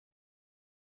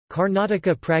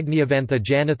Karnataka Pragnyavantha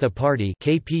Janatha Party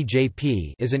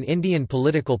 (KPJP) is an Indian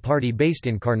political party based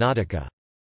in Karnataka.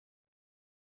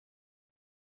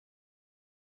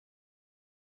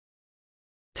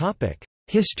 Topic: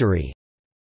 History.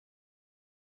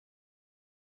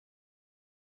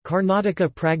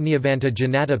 Karnataka Pragnyavantha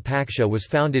Janatha Paksha was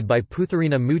founded by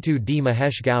Putharina Muthu D.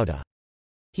 Mahesh Gowda.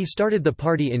 He started the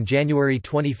party in January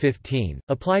 2015,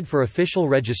 applied for official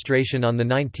registration on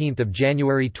 19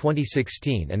 January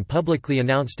 2016 and publicly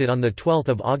announced it on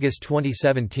 12 August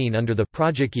 2017 under the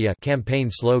Prajakya campaign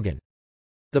slogan.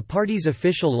 The party's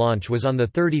official launch was on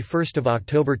 31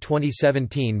 October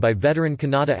 2017 by veteran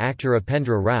Kannada actor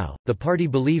Upendra Rao. The party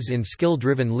believes in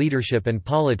skill-driven leadership and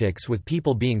politics with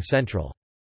people being central.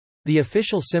 The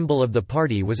official symbol of the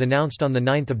party was announced on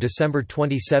 9 December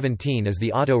 2017 as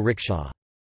the auto rickshaw.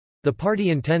 The party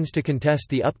intends to contest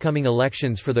the upcoming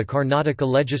elections for the Karnataka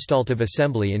Legislative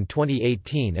Assembly in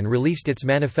 2018 and released its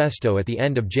manifesto at the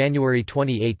end of January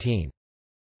 2018.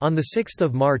 On 6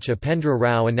 March Upendra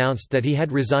Rao announced that he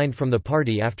had resigned from the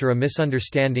party after a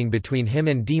misunderstanding between him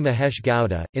and D. Mahesh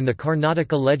Gowda. In the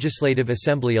Karnataka Legislative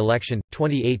Assembly election,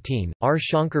 2018, R.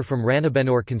 Shankar from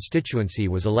Ranebennur constituency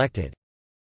was elected.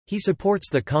 He supports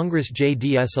the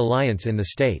Congress-JDS alliance in the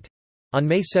state. On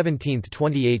May 17,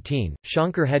 2018,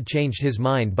 Shankar had changed his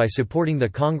mind by supporting the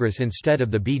Congress instead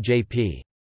of the BJP.